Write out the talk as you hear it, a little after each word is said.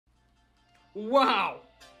Wow!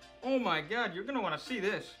 Oh my god, you're gonna want to see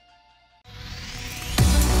this.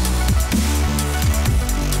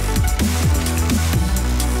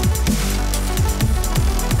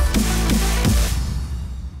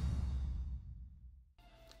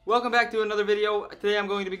 Welcome back to another video. Today I'm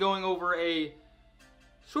going to be going over a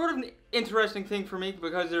sort of an interesting thing for me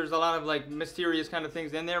because there's a lot of like mysterious kind of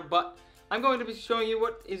things in there, but I'm going to be showing you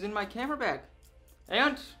what is in my camera bag.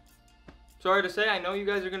 And sorry to say, I know you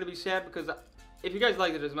guys are going to be sad because if you guys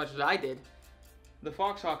liked it as much as I did, the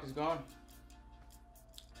Foxhawk is gone.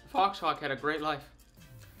 The Foxhawk had a great life.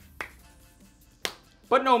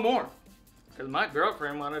 But no more. Because my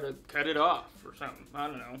girlfriend wanted to cut it off or something. I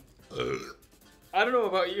don't know. I don't know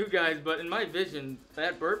about you guys, but in my vision,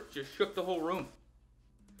 that burp just shook the whole room.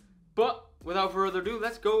 But without further ado,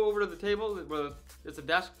 let's go over to the table where it's a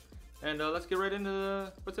desk, and let's get right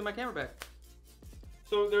into what's in my camera bag.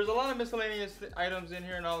 So there's a lot of miscellaneous items in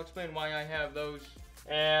here, and I'll explain why I have those.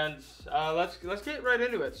 And let's get right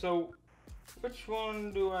into it. So which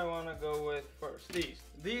one do I want to go with first?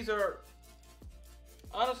 These are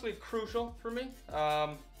honestly crucial for me.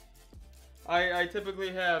 I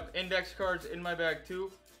typically have index cards in my bag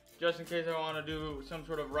too, just in case I want to do some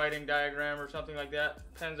sort of writing diagram or something like that.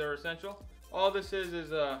 Pens are essential. All this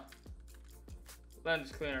is a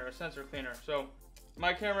lens cleaner, a sensor cleaner. So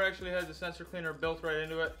my camera actually has the sensor cleaner built right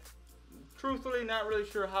into it. Truthfully, not really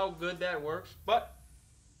sure how good that works, but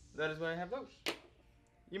that is why I have those.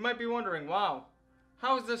 You might be wondering, wow,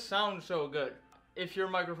 how does this sound so good if your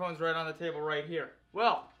microphone's right on the table right here?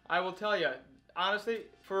 Well, I will tell you, honestly,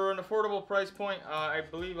 for an affordable price point, I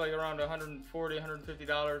believe like around $140,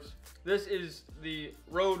 $150. This is the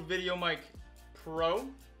Rode VideoMic Pro.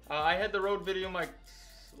 I had the Rode VideoMic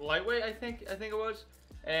Lightweight, I think it was.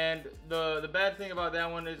 And the bad thing about that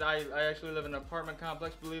one is I actually live in an apartment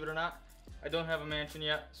complex, believe it or not. I don't have a mansion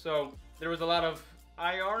yet, so there was a lot of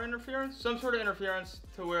IR interference, some sort of interference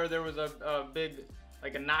to where there was a big,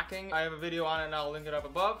 like a knocking. I have a video on it and I'll link it up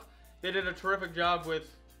above. They did a terrific job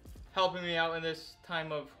with helping me out in this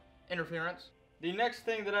time of interference. The next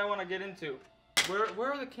thing that I want to get into,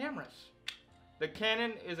 where are the cameras? The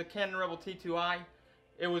Canon is a Canon Rebel T2i.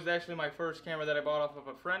 It was actually my first camera that I bought off of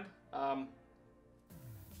a friend.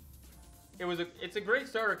 It's a great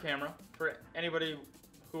starter camera for anybody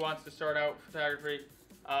who wants to start out photography.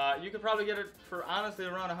 You could probably get it for honestly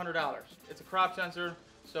around $100. It's a crop sensor,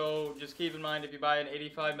 so just keep in mind if you buy an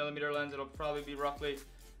 85mm lens, it'll probably be roughly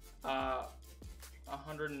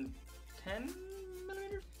 110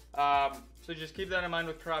 millimeters. So just keep that in mind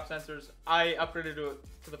with crop sensors. I upgraded to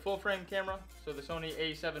the full frame camera, so the Sony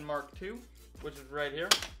A7 Mark II, which is right here,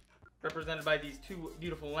 represented by these two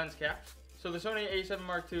beautiful lens caps. So the Sony A7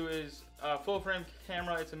 Mark II is a full frame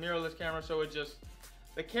camera. It's a mirrorless camera, so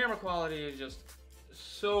the camera quality is just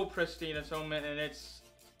so pristine and so mint, and it's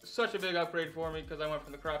such a big upgrade for me because I went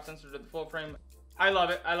from the crop sensor to the full frame. I love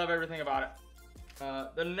it. I love everything about it.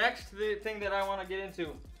 The next thing that I want to get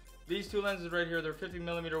into, these two lenses right here, they're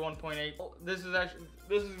 50mm 1.8. This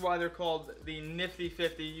is why they're called the Nifty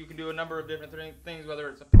 50. You can do a number of different things, whether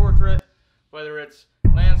it's a portrait, whether it's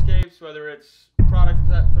landscapes, whether it's product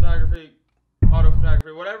photography, auto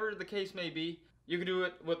photography, whatever the case may be. You can do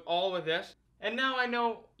it with this. And now I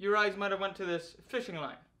know your eyes might have went to this fishing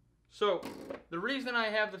line. So the reason I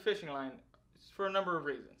have the fishing line is for a number of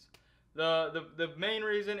reasons. The main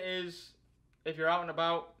reason is if you're out and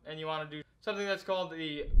about and you want to do something that's called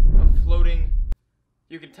a floating,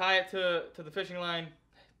 you can tie it to the fishing line,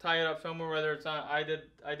 tie it up somewhere, whether it's on, I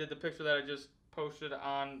did the picture that I just posted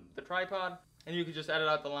on the tripod, and you can just edit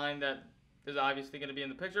out the line that is obviously going to be in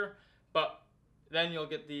the picture, but then you'll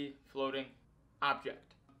get the floating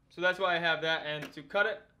object. So that's why I have that, and to cut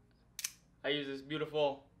it, I use this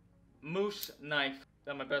beautiful moose knife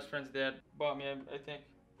that my best friend's dad bought me, I think.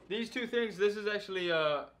 These two things, this is actually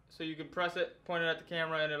so you can press it, point it at the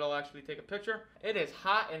camera, and it'll actually take a picture. It is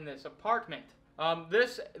hot in this apartment.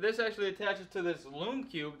 This actually attaches to this Lume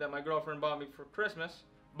Cube that my girlfriend bought me for Christmas.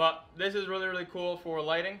 But this is really, really cool for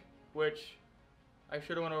lighting, which I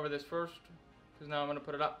should have went over this first, because now I'm going to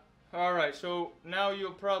put it up. Alright, so now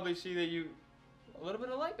you'll probably see that a little bit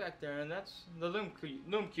of light back there, and that's the Lume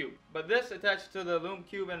Cube. But this attaches to the Lume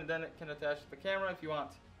Cube, and then it can attach to the camera. If you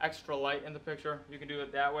want extra light in the picture, you can do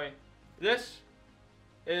it that way. This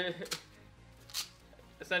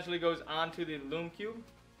essentially goes onto the Lume Cube,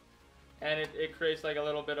 and it creates like a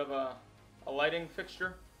little bit of a lighting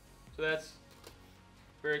fixture. So that's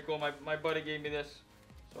very cool. My buddy gave me this,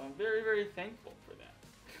 so I'm very, very thankful for that.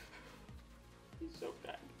 He's so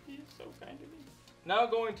kind. He is so kind to me. Now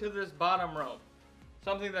going to this bottom row,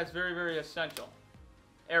 something that's very, very essential.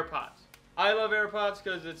 AirPods. I love AirPods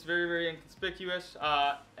because it's very, very inconspicuous.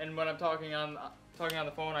 And when I'm talking on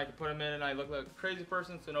the phone, I can put them in and I look like a crazy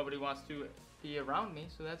person, so nobody wants to be around me.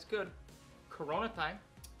 So that's good. Corona time.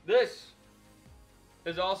 This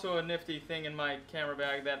is also a nifty thing in my camera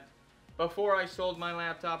bag that before I sold my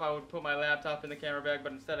laptop, I would put my laptop in the camera bag,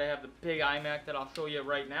 but instead I have the big iMac that I'll show you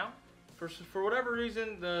right now. For whatever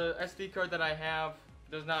reason, the SD card that I have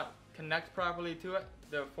does not connect properly to it.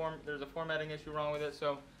 There's a formatting issue wrong with it,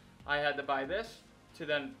 so I had to buy this to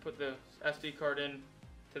then put the SD card in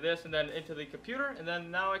to this and then into the computer, and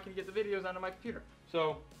then now I can get the videos onto my computer.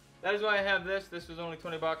 So that is why I have this. This was only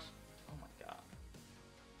 20 bucks. Oh my god.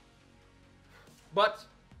 But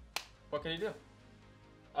what can you do?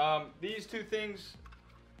 These two things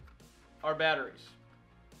are batteries.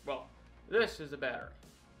 Well, this is a battery.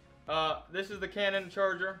 This is the Canon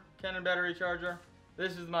battery charger.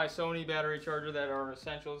 This is my Sony battery charger that are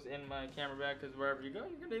essentials in my camera bag, because wherever you go,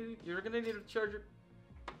 you're gonna need to charge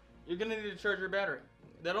your battery.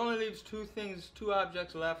 That only leaves two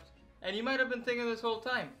objects left, and you might have been thinking this whole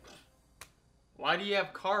time, why do you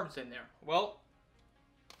have cards in there? Well,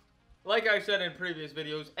 like I said in previous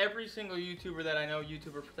videos, every single YouTuber that I know,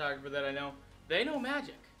 photographer that I know, they know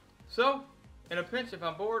magic. So, in a pinch, if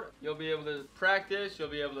I'm bored, you'll be able to practice, you'll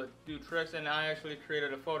be able to do tricks, and I actually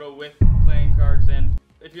created a photo with playing cards, and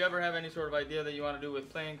if you ever have any sort of idea that you want to do with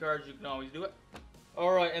playing cards, you can always do it.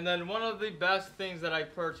 Alright, and then one of the best things that I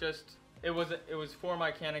purchased, it was for my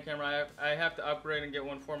Canon camera. I have to upgrade and get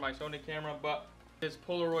one for my Sony camera, but it's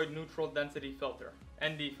Polaroid Neutral Density Filter,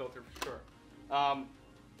 ND filter for sure.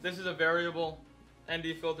 This is a variable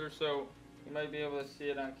ND filter, so you might be able to see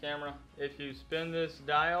it on camera. If you spin this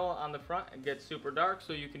dial on the front, it gets super dark,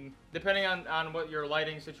 so you can, depending on what your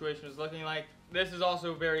lighting situation is looking like. This is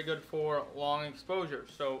also very good for long exposure.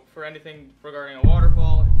 So for anything regarding a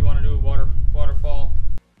waterfall, if you want to do a waterfall,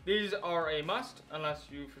 these are a must, unless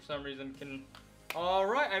you for some reason can.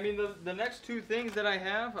 Alright, I mean the next two things that I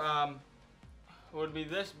have would be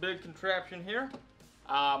this big contraption here.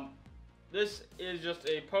 This is just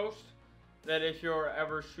a post that if you're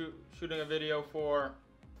ever shooting a video for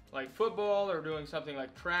like football or doing something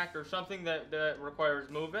like track or something that requires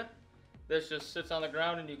movement, this just sits on the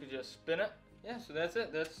ground and you can just spin it. Yeah, so that's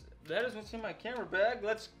it. That is what's in my camera bag.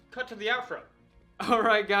 Let's cut to the outro.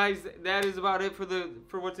 Alright guys, that is about it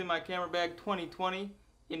for what's in my camera bag 2020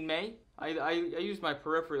 in May. I used my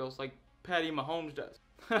peripherals like Patty Mahomes does.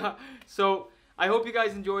 So I hope you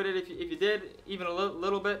guys enjoyed it. If you did, even a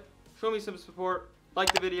little bit, show me some support.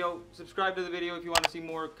 Like the video, subscribe to the video if you want to see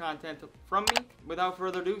more content from me. Without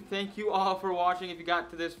further ado, thank you all for watching if you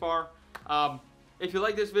got to this far. If you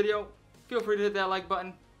like this video, feel free to hit that like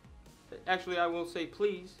button. Actually, I will say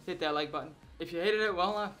please hit that like button. If you hated it,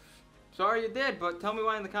 well, sorry you did, but tell me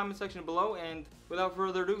why in the comment section below. And without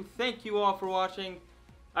further ado, thank you all for watching.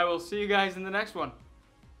 I will see you guys in the next one.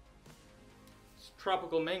 It's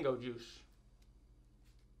tropical mango juice.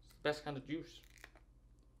 It's the best kind of juice.